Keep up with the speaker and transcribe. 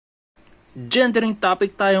Gendering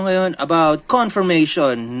topic tayo ngayon about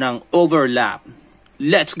confirmation ng overlap.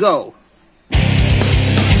 Let's go!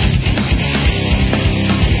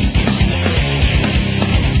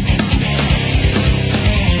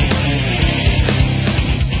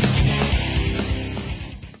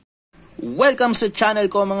 Welcome sa channel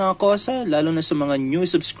ko mga kosa, lalo na sa mga new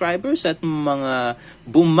subscribers at mga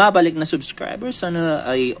bumabalik na subscribers. Sana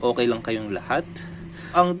ay okay lang kayong lahat.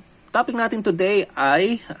 Ang topic natin today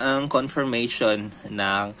ay ang confirmation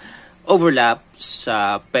ng overlap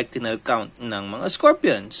sa pectinal count ng mga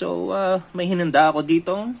scorpion. So, may hinanda ako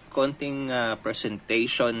dito, konting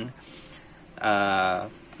presentation.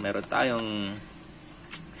 Meron tayong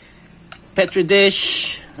petri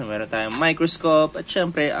dish, meron tayong microscope, at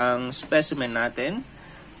syempre ang specimen natin,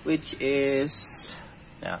 which is,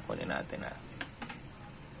 kunin natin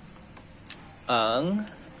ang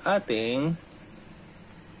ating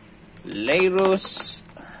Layrus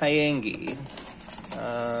hyengi.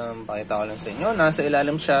 Pakita ko lang sa inyo, nasa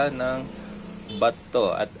ilalim siya ng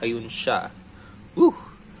bato at ayun siya.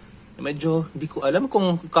 Medyo di ko alam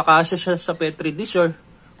kung kakasya siya sa petri dish or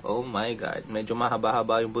oh my god, medyo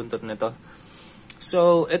mahaba-haba yung buntot nito.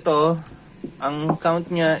 So ito, ang count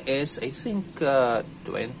niya is I think 25,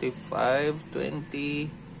 28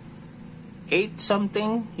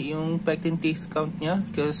 something yung pectin teeth count niya,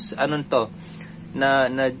 because ano to,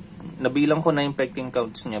 nabilang ko na yung pectin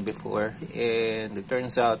counts niya before, and it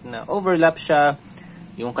turns out na overlap siya.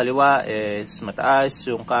 Yung kaliwa is mataas,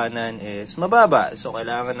 yung kanan is mababa. So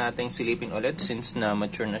kailangan nating silipin ulit since na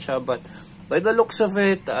mature na siya, but by the looks of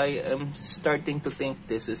it, I am starting to think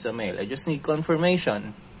this is a male. I just need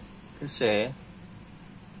confirmation. Kasi,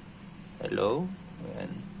 hello?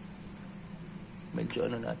 Ayan. Medyo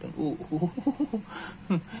ano natin.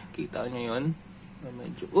 Kita nyo yun?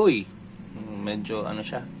 Medyo, medyo ano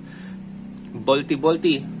siya.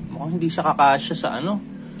 Bolty-bolty. Mukhang hindi siya kakasya sa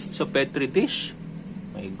sa petri dish.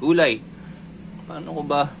 May gulay. Paano ko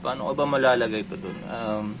ba malalagay ito dun?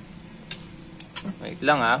 Wait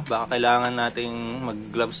lang baka kailangan nating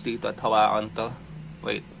mag-gloves dito at hawakan to.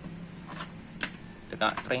 Wait.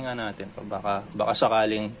 Teka, try nga natin. Baka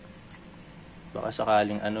sakaling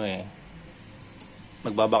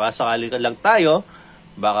magbabaka sakaling lang tayo,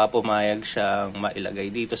 baka pumayag siyang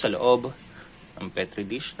mailagay dito sa loob ng petri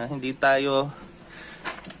dish na hindi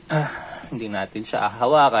natin siya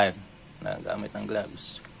hawakan na gamit ng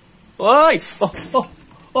gloves. Oy!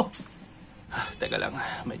 Teka lang,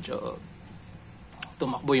 medyo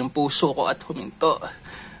tumakbo yung puso ko at huminto.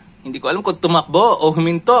 Hindi ko alam kung tumakbo o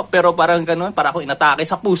huminto, pero parang gano'n, para ako inatake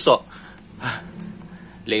sa puso.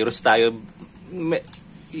 Layrus tayo.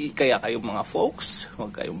 Kaya kayong mga folks,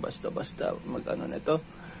 huwag kayong basta-basta mag-ano nito.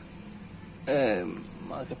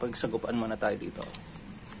 Makikipagsagupan muna tayo dito.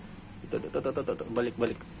 Dito.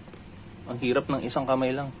 Balik. Ang hirap ng isang kamay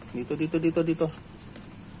lang. Dito.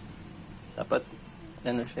 Dapat,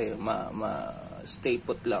 siya, stay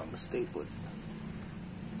put lang.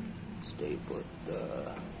 Stay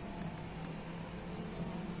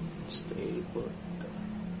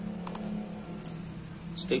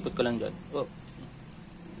put ka lang dyan.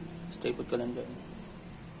 Stay put ka lang dyan.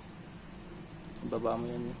 Baba mo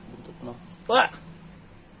yan, buntot mo.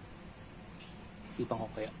 Ipan ko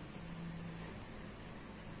kaya.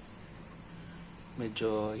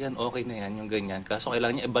 Medyo, yan, okay na yan, yung ganyan. Kaso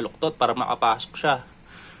kailangan niya ibaluktot para makapasok siya.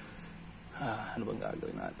 Ano bang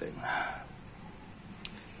gagawin natin?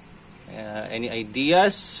 Any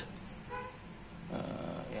ideas?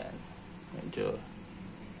 Yan. Medyo,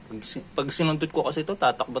 pag sinundot ko kasi ito,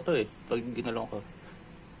 tatakba to pag ginalong ko.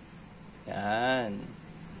 Yan.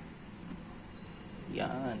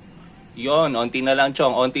 Yon, onti na lang,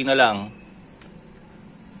 Chong. Onti na lang.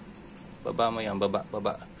 Baba mo yan. Baba.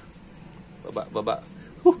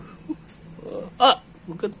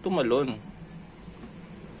 Huwag ka tumalon.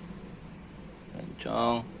 Yan,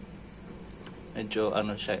 Chong. Medyo,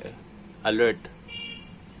 siya alert.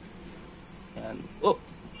 Yan.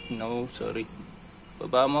 No, sorry.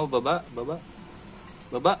 Baba mo, baba.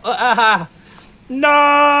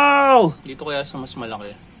 No! Dito kaya sa mas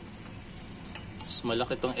malaki. Mas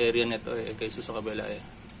malaki tong area nito kaysa sa kabila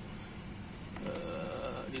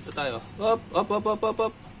dito tayo. Up.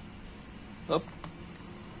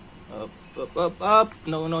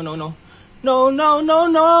 No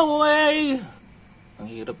way! Ang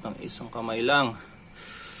hirap ng isang kamay lang.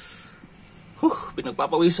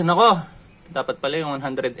 Pinagpapawisan ako. Dapat pala yung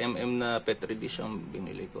 100mm na petri dish ang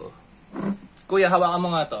binili ko. Kuya, hawakan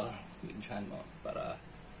mo nga to. Bigyan mo para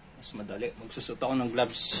mas madali. Magsusot ako ng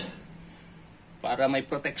gloves para may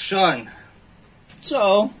protection.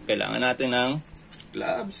 So, kailangan natin ng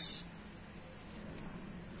gloves.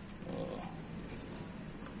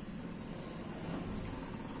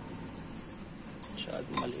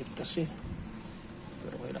 Masyadong maliit kasi.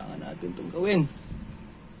 Pero kailangan natin itong gawin.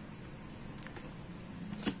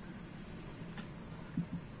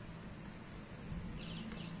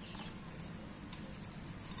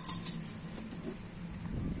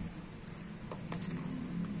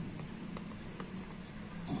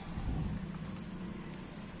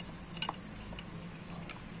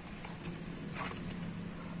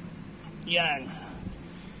 Yan.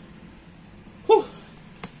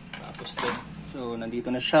 Tapos din. So, nandito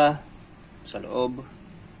na siya sa loob.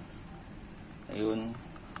 Ayun.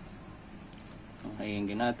 Ang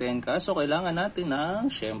hahingin natin. Kaso, kailangan natin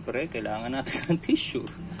syempre, kailangan natin ng tissue.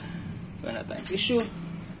 Kailangan natin ng tissue.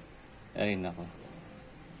 Ay, nako.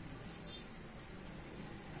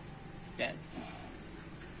 Yan.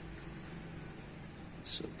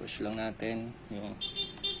 So, push lang natin yung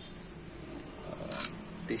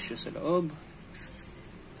tissue sa loob.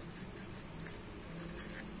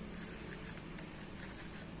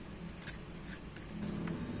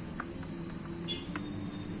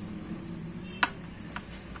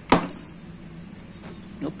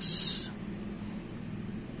 Oops.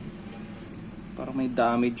 Parang may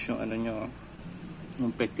damage yung nyo,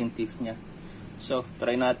 yung pectin teeth niya. So,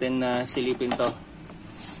 try natin na silipin to.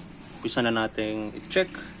 Umpisa na natin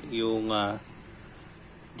i-check yung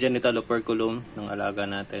genital operculum ng alaga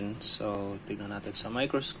natin. So, tignan natin sa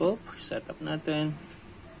microscope. Set up natin.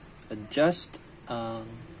 Adjust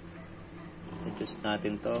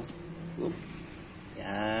natin to. Oop.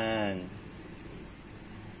 Yan.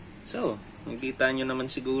 So, nakikita nyo naman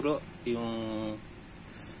siguro yung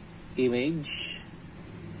image.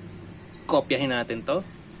 Kopyahin natin to.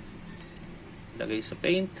 Lagay sa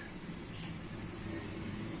paint.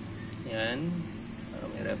 Yan. Para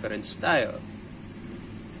may reference tayo.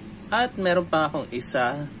 At meron pa akong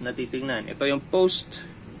isa na titingnan. Ito yung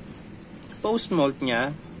post-molt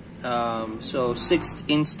niya. So, 6th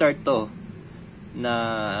instar to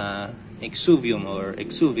na exuvium or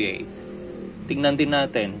exuviae. Tingnan din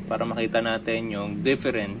natin para makita natin yung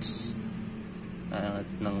difference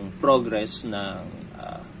ng progress ng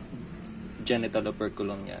genital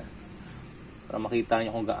operculum niya. Para makita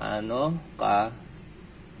niyo kung gaano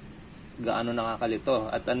nakakalito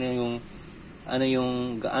at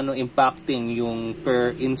gaano impacting yung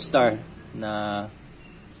per instar na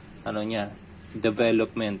niya,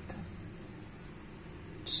 development.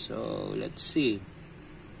 So, let's see.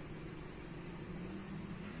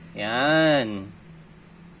 Yan.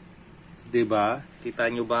 'Di ba?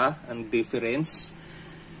 Kita nyo ba ang difference?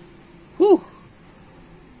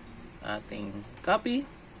 Ating copy.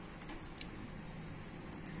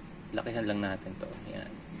 Lakihan lang natin 'to.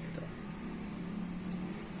 Yan. Ito.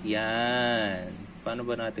 Yan. Paano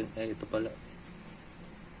ba natin ito pala.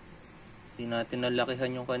 Hindi natin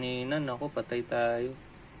nalakihan yung kanina. Naku, patay tayo.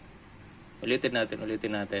 Ulitin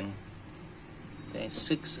natin. Okay,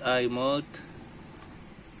 6-eye molt.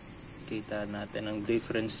 Kita natin ang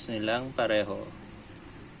difference nilang pareho.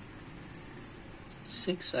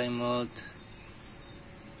 6-eye molt.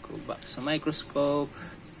 Go back sa microscope.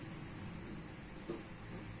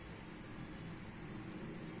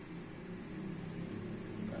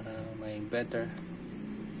 Para may better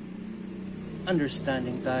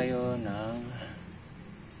understanding tayo ng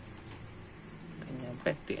kanyang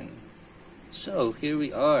pectin. So, here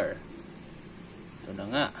we are. Ito na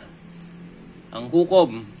nga. Ang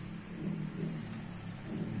hukom.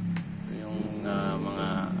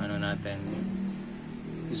 Natin.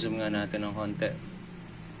 Zoom nga natin ng konti.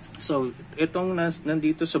 So, itong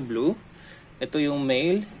nandito sa blue, ito yung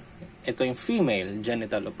male, ito yung female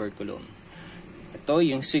genital operculum. Ito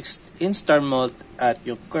yung 6th instar molt at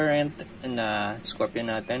yung current na scorpion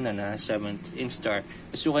natin na 7th instar.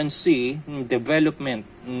 As you can see, yung development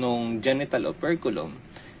ng genital operculum,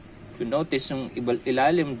 if you notice, yung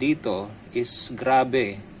ilalim dito is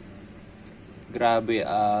grabe. Grabe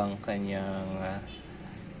ang kanyang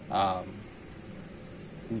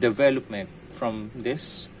development from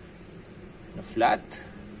this na flat,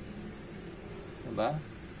 diba,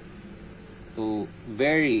 to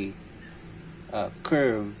very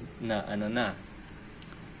curved na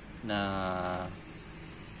na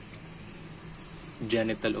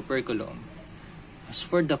genital operculum. As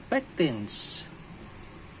for the pectins,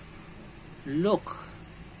 look,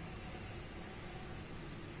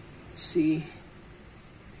 see,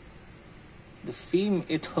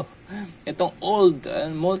 itong old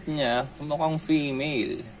molt niya mukhang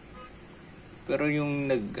female, pero yung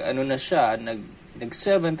nag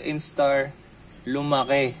 7th instar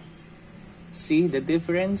lumaki. See the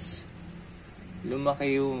difference?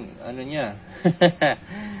 Lumaki yung niya.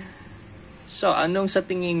 So, sa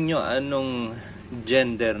tingin nyo, anong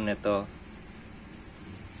gender nito?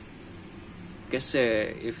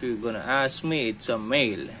 Kasi if you're gonna ask me, it's a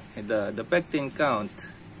male. The pectin count,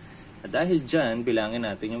 dahil dyan, bilangin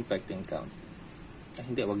natin yung pectin count.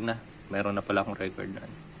 Hindi, wag na. Meron na pala akong record na.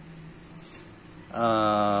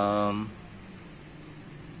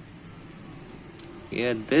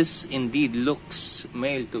 Yeah, this indeed looks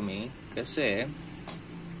male to me. Kasi,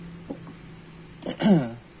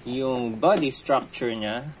 yung body structure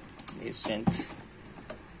niya isn't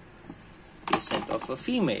of a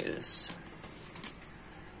females.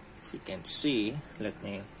 If you can see, let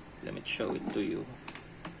me show it to you.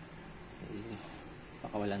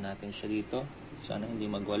 Pakawalan natin siya dito. Sana hindi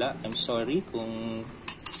magwala. I'm sorry kung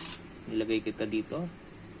nilagay kita dito.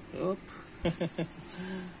 Oop.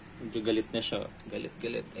 Medyo galit na siya.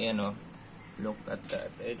 Galit. Ayan o. Look at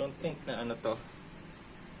that. I don't think na ano to.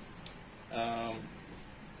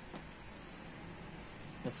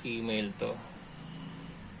 Na female to.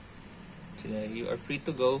 So, you are free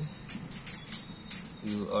to go.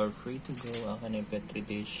 You are free to go. Akin yung petri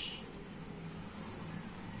dish.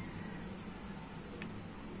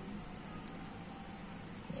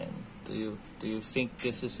 And do you think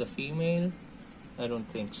this is a female? I don't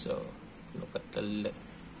think so. Look at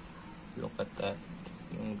that.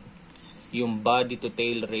 Yung body to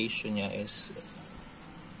tail ratio niya is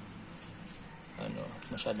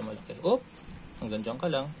masyado malaki. Oh, hanggang dyan ka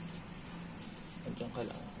lang.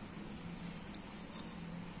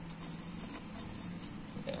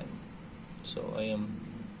 Ayan. So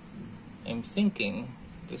I'm thinking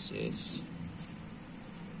this is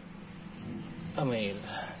a male.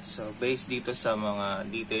 So based dito sa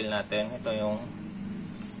mga detail natin, ito yung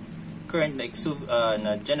current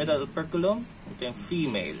na genital operculum. Ito yung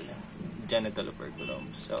female genital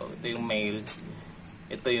operculum. So ito yung male.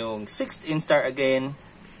 Ito yung 6th instar again.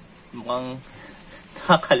 Mukhang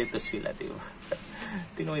nakakalito sila, diba?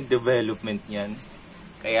 Tingnan mo yung development niyan.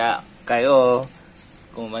 Kaya kayo,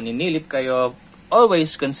 kung maninilip kayo,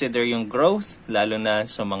 always consider yung growth, lalo na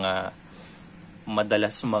sa mga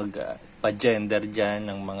madalas pa-gender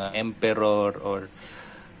dyan ng mga emperor or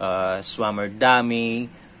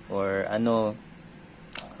swammerdami or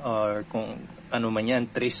kung ano man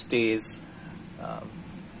yan, tristes.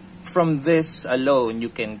 From this alone,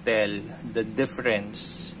 you can tell the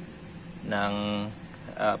difference ng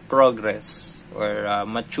progress or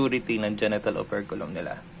maturity ng genital operculum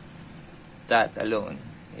nila. That alone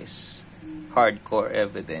is hardcore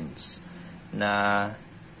evidence na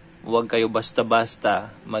huwag kayo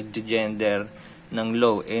basta-basta mag-gender ng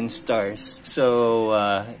low instars. So,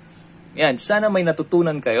 yan. Sana may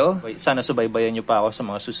natutunan kayo. Sana subaybayan nyo pa ako sa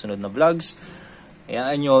mga susunod na vlogs.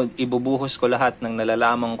 Ayan nyo, ibubuhos ko lahat ng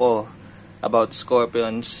nalalaman ko about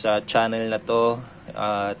scorpions sa channel na to.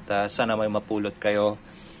 At sana may mapulot kayo.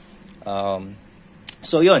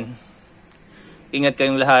 So, yun. Ingat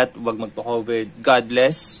kayong lahat. Huwag magpa-COVID. God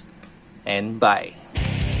bless. And bye.